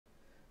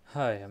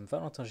Hi, I'm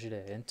Valentin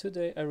Gilet, and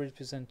today I will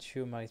present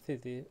you my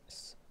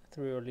thesis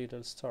through a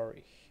little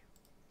story.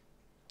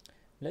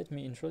 Let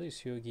me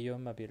introduce you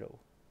Guillaume Abelot,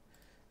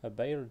 a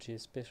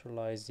biologist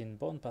specialized in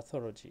bone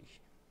pathology.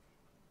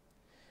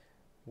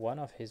 One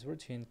of his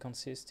routines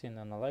consists in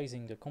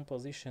analyzing the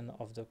composition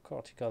of the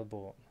cortical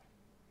bone.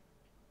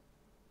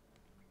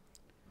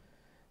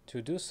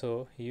 To do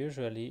so, he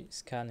usually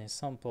scans a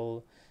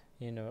sample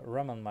in a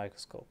Raman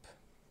microscope.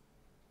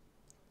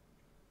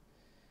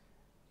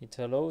 It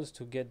allows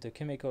to get the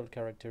chemical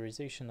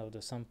characterization of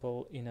the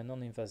sample in a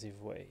non-invasive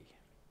way.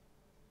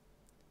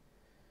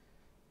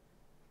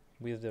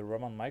 With the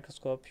Raman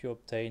microscope, you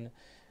obtain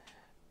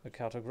a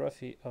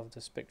cartography of the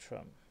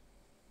spectrum.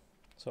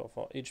 So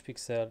for each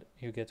pixel,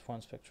 you get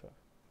one spectrum.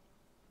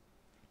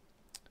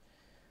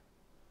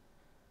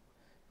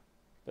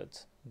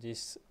 But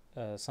this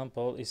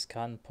sample is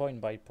scanned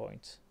point by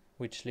point,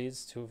 which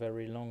leads to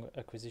very long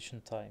acquisition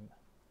time.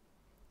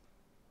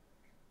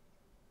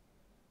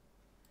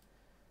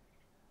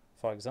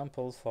 For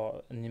example,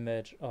 for an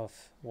image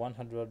of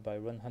 100 by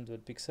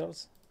 100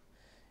 pixels,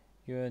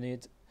 you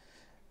need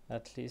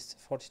at least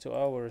 42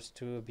 hours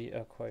to be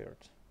acquired.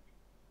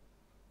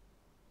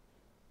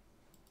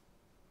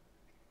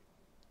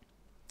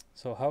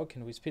 So how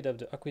can we speed up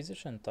the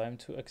acquisition time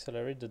to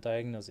accelerate the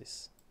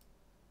diagnosis?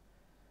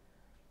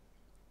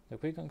 The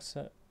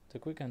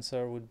quick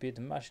answer would be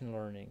the machine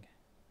learning.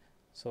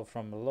 So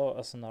from a low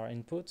SNR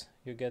input,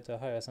 you get a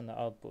high SNR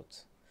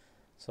output.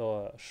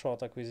 So a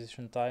short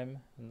acquisition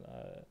time,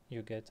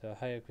 you get a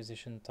high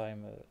acquisition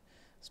time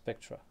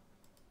spectra.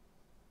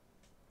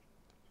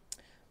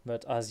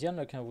 But as Jan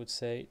Lequin would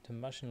say, the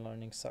machine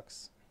learning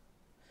sucks.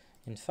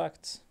 In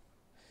fact,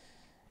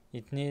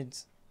 it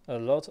needs a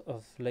lot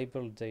of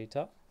labeled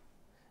data,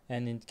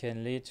 and it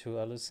can lead to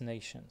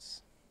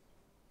hallucinations.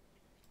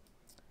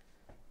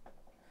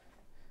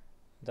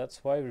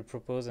 That's why we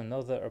propose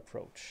another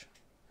approach,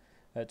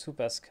 a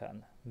two-pass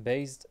scan,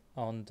 based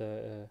on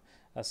the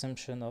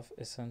assumption of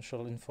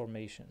essential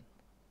information.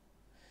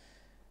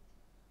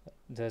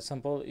 The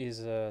sample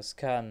is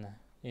scanned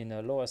in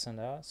a low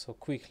SNR, so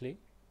quickly,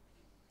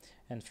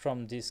 and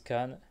from this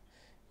scan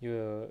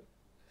you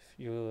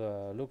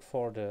look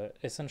for the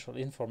essential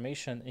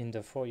information in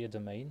the Fourier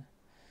domain,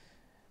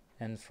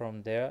 and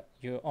from there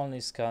you only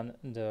scan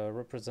the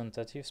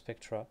representative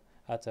spectra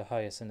at a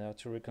high SNR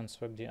to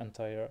reconstruct the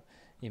entire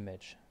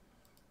image.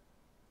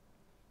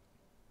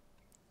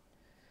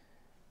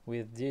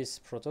 With this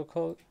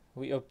protocol,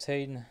 we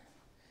obtain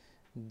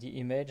the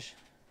image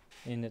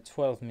in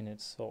 12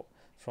 minutes, so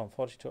from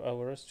 42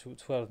 hours to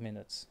 12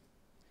 minutes.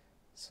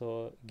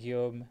 So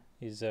Guillaume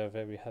is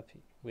very happy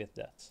with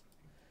that.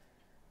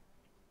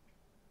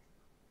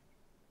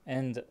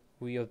 And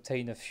we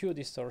obtain a few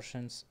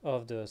distortions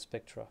of the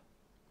spectra,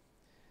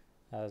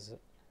 as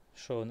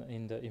shown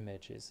in the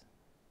images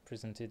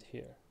presented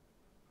here.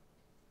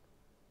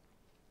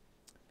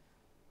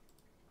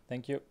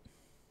 Thank you.